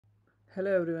Hello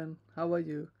everyone, how are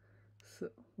you? So,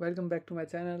 welcome back to my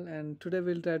channel, and today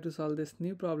we'll try to solve this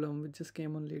new problem which just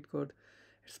came on LeetCode.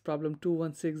 It's problem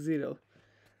 2160.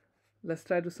 Let's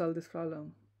try to solve this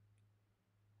problem.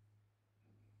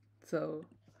 So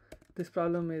this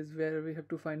problem is where we have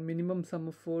to find minimum sum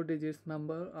of 4 digits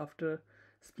number after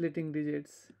splitting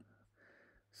digits.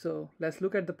 So let's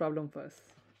look at the problem first.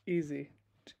 Easy.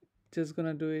 Just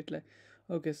gonna do it like,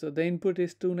 okay, so the input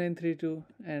is 2932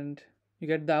 and you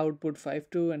get the output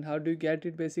 52. And how do you get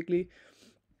it? Basically,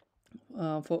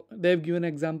 for they've given an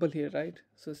example here, right?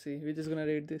 So see, we're just gonna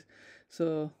read this.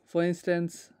 So for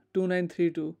instance,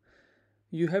 2932,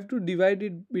 you have to divide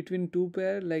it between two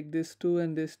pair, like this two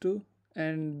and this two,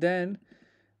 and then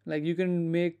like you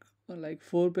can make like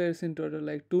 4 pairs in total,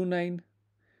 like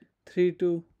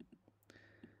 2932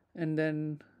 and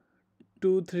then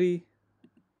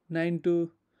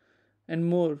 2392 and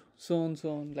more, so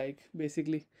on, like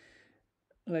basically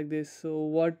like this. So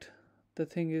what the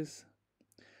thing is,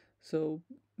 so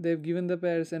they've given the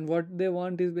pairs, and what they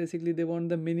want is basically they want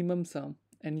the minimum sum,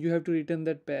 and you have to return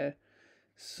that pair.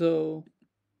 So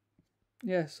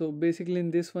yeah, so basically in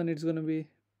this one it's gonna be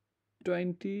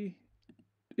 20.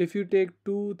 If you take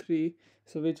 2 3,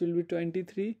 so which will be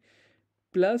 23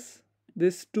 plus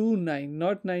this 29,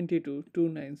 not 92,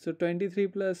 29. So 23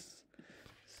 plus,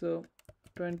 so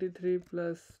 23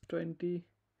 plus 29,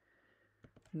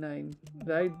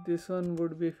 right? This one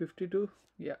would be 52.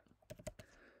 Yeah.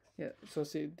 So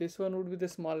see, this one would be the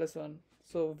smallest one.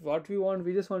 So what we want,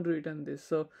 we just want to return this.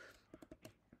 So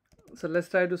let's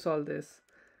try to solve this.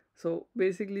 So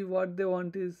basically what they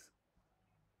want is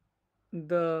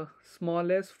the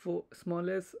smallest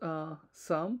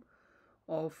sum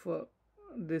of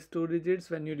these two digits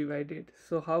when you divide it.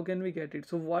 So how can we get it?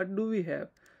 So what do we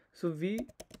have? So we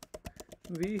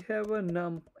have a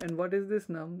num, and what is this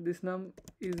num? This num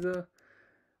is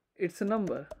it's a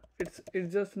number. It's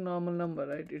just a normal number,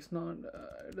 right? It's not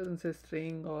it doesn't say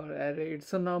string or array.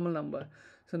 It's a normal number.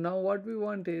 So now what we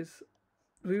want is,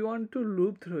 we want to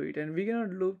loop through it, and we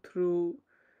cannot loop through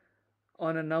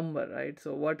on a number, right?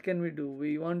 So what can we do?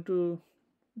 We want to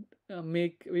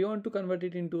convert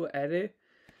it into array,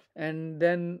 and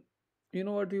then you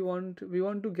know what we want? We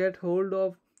want to get hold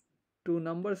of two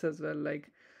numbers as well. Like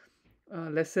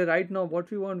let's say right now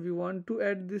what we want to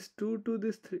add this 2 to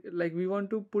this 3, like we want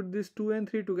to put this 2 and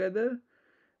 3 together,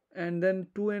 and then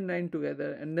 2 and 9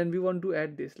 together, and then we want to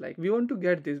add this, like we want to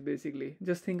get this. Basically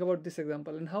just think about this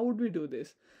example, and how would we do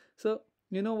this? So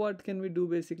you know what can we do?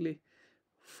 Basically,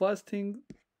 first thing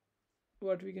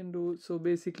what we can do, so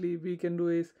basically we can do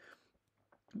is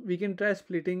we can try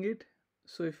splitting it.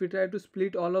 So if we try to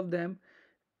split all of them,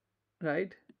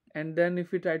 right, and then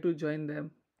if we try to join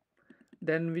them,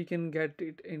 then we can get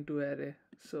it into array.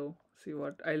 So see,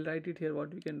 what I'll write it here,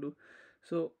 what we can do.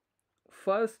 So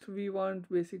first we want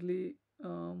basically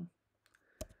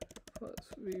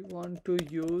first we want to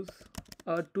use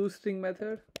a toString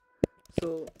method.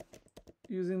 So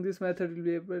using this method we'll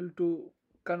be able to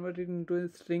convert it into a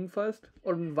string first.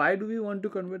 Or why do we want to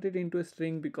convert it into a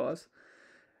string? Because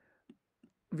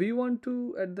we want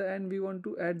to, at the end, we want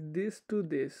to add this to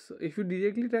this. So if you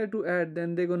directly try to add,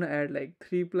 then they're gonna add like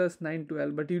 3 plus 9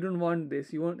 12, but you don't want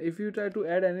this. You want, if you try to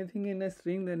add anything in a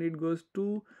string, then it goes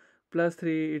 2 plus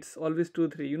 3, it's always 2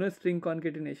 3, you know, string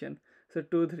concatenation. So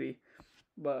 2 3,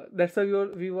 but that's how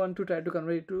we want to try to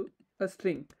convert it to a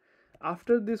string.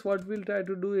 After this, what we'll try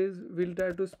to do is we'll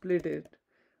try to split it,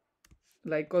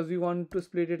 like, cause we want to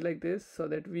split it like this, so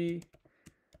that we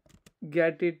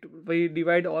get it, we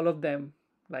divide all of them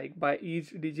like by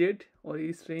each digit or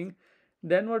each string.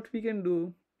 Then what we can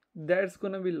do, that's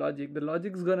gonna be logic. The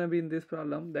logic's gonna be in this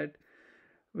problem that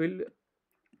we'll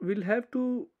have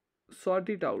to sort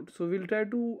it out. So we'll try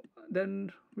to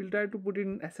put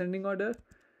in ascending order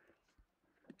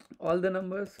all the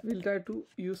numbers. We'll try to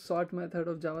use sort method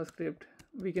of JavaScript.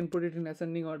 We can put it in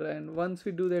ascending order, and once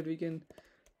we do that, we can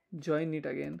join it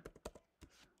again.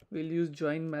 We'll use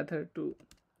join method to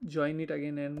join it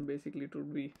again, and basically it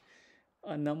would be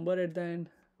a number at the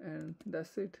end, and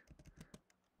that's it.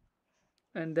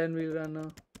 And then we'll run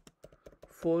a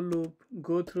for loop,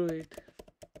 go through it,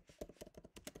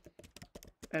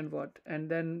 and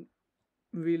then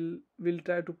we'll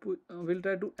try to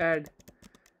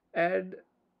add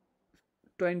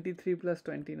 23 plus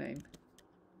 29,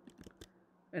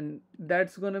 and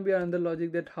that's gonna be another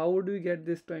logic, that how would we get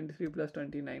this 23 plus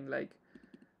 29? Like,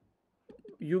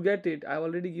 you get it, I've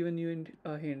already given you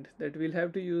a hint that we'll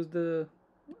have to use this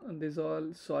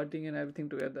all sorting and everything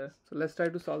together. So let's try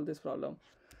to solve this problem.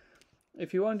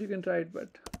 If you want, you can try it,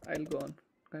 but I'll go on,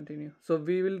 continue. So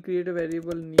we'll create a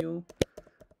variable new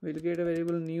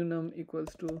num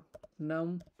equals to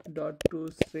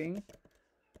num.toString,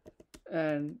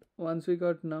 and once we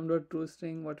got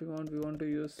num.toString, what we want to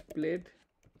use split,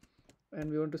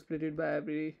 and we want to split it by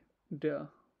every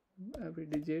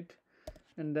digit.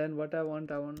 And then what I want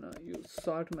to use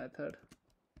sort method.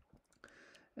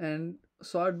 And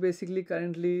sort basically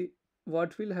currently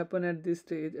what will happen at this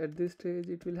stage,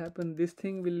 it will happen, this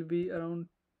thing will be around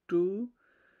 2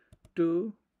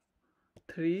 2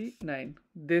 3 9.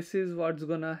 This is what's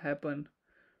gonna happen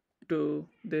to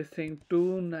this thing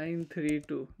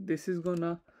 2932. This is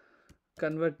gonna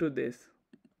convert to this,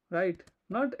 right?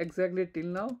 Not exactly till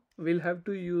now, we'll have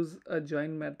to use a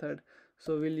join method,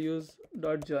 so we'll use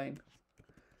dot join,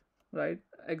 right?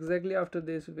 Exactly after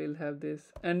this we'll have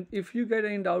this. And if you get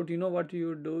any doubt, you know what you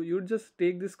would do, you would just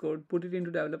take this code, put it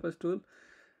into developers tool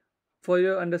for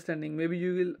your understanding. Maybe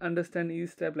you will understand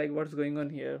each step, like what's going on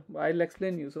here. I'll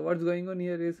explain you. So what's going on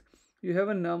here is, you have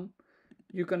a num,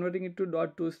 you converting it to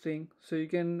dot to string, so you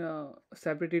can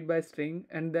separate it by string,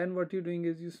 and then what you're doing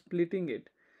is you splitting it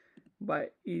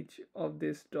by each of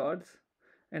these dots,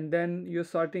 and then you're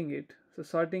sorting it. So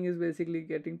sorting is basically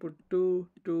getting put 2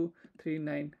 2 3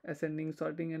 9, ascending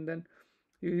sorting, and then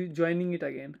you joining it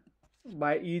again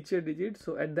by each digit,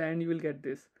 so at the end you will get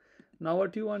this. Now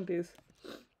what you want is,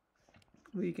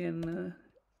 we can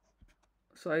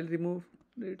so I'll remove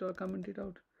it or comment it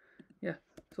out. Yeah,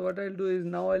 so what I'll do is,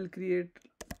 now I'll create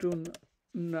two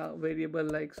variable,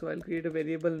 like, so I'll create a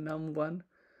variable num1,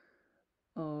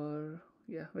 or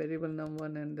yeah, variable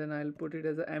num1, and then I'll put it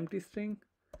as an empty string.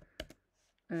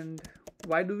 And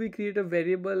why do we create a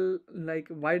variable, like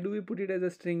why do we put it as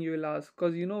a string, you will ask?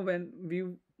 Because you know, when we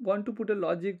want to put a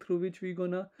logic through which we're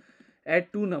gonna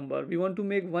add two number, we want to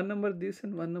make one number this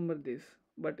and one number this,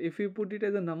 but if we put it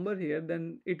as a number here,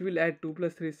 then it will add 2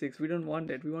 plus 3 6. We don't want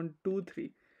that, we want 2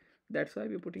 3. That's why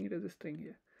we're putting it as a string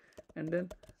here. And then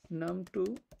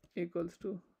num2 equals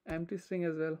to empty string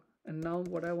as well. And now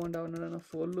what I want to run a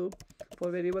for loop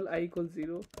for variable I equals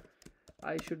 0.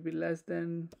 I should be less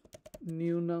than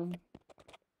new num.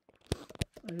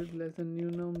 I should less than new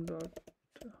num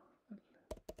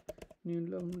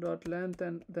dot length,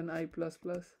 and then I plus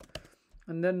plus.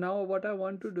 And then now what I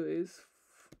want to do is,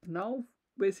 now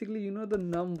basically, you know, the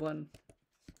num1.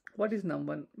 What is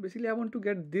num1? Basically I want to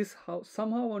get this, how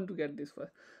somehow I want to get this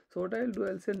first. So what I'll do,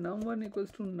 I'll say num1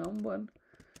 equals to num1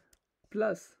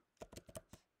 plus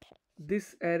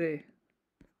this array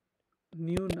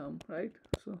new num, right?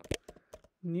 So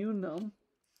new num,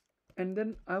 and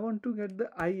then I want to get the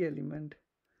I element,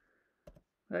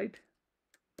 right?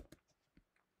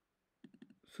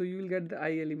 So you will get the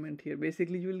I element here.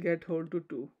 Basically you will get hold to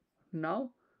 2.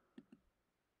 Now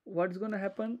what's gonna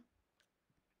happen,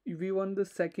 we want the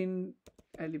second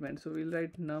element, so we'll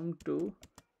write num2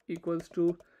 equals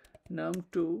to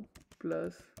num2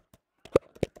 plus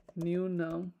new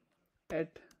num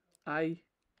at I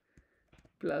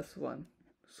plus 1.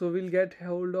 So we'll get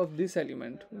hold of this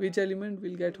element. Which element?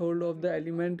 Will get hold of the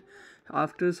element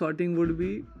after sorting would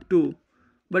be 2,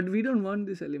 but we don't want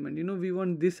this element, you know, we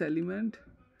want this element,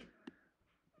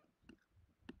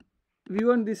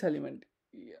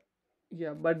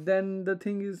 yeah. But then the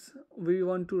thing is, we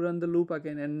want to run the loop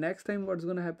again, and next time what's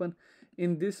gonna happen,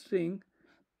 in this string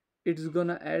it's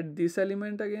gonna add this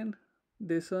element again,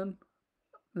 this one,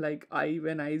 like I,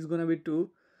 when I is gonna be 2,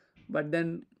 but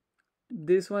then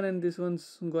this one and this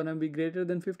one's gonna be greater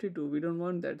than 52. We don't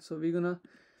want that, so we're gonna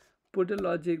put a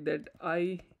logic that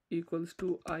I equals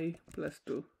to I plus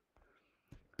 2.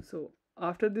 So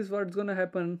after this what's gonna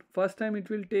happen, first time it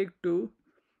will take 2,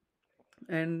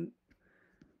 and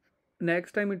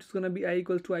next time it's gonna be I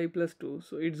equals to I plus 2.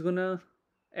 So it's gonna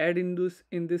add in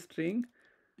this string,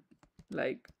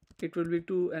 like it will be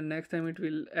 2, and next time it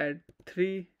will add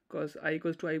 3, because I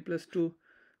equals to I plus 2.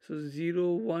 So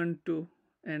 0 1 2,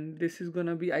 and this is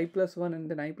gonna be I plus 1, and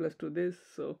then I plus 2 this,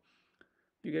 so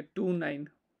you get 2 9,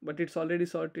 but it's already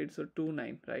sorted, so 2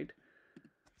 9, right?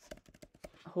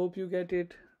 Hope you get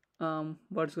it,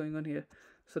 what's going on here.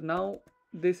 So now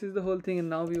this is the whole thing, and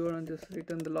now we want to just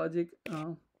return the logic.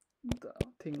 The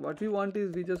thing what we want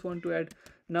is, we just want to add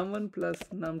num1 plus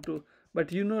num2,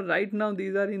 but you know, right now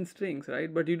these are in strings,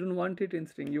 right? But you don't want it in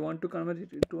string, you want to convert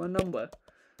it into a number.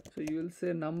 So you will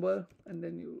say number, and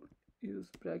then you use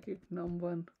bracket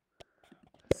num1.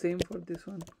 Same for this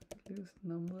one, use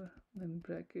number, then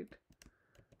bracket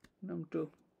num2.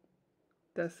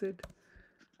 That's it.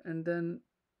 And then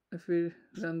if we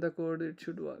run the code, it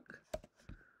should work.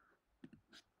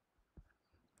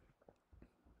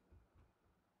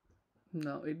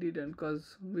 No, it didn't,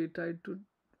 because we tried to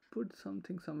put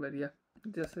something somewhere. Yeah,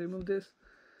 just remove this,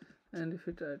 and if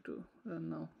we try to run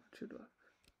now, it should work.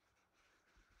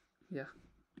 Yeah,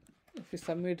 If we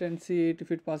submit and see it,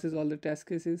 if it passes all the test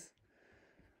cases,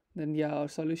 then yeah, our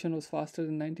solution was faster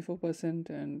than 94%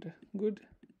 and good.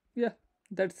 Yeah,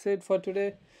 that's it for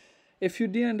today. If you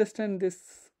didn't understand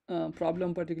this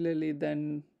problem particularly,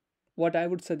 then what I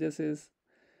would suggest is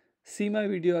see my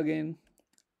video again.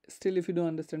 Still, if you don't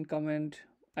understand, comment.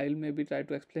 I'll maybe try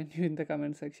to explain you in the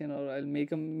comment section, or I'll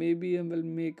make a maybe I will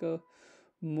make a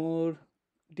more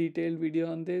detailed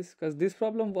video on this, because this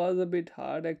problem was a bit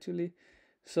hard actually.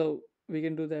 So we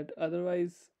can do that.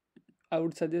 Otherwise, I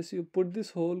would suggest you put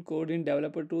this whole code in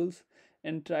developer tools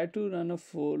and try to run a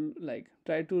full, like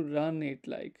try to run it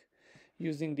like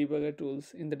using debugger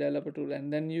tools in the developer tool,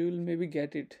 and then you will maybe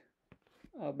get it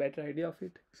a better idea of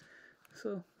it.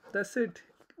 So that's it.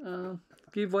 uh,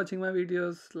 Keep watching my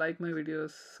videos, like my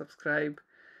videos, subscribe.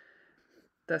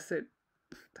 That's it.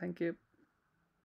 Thank you.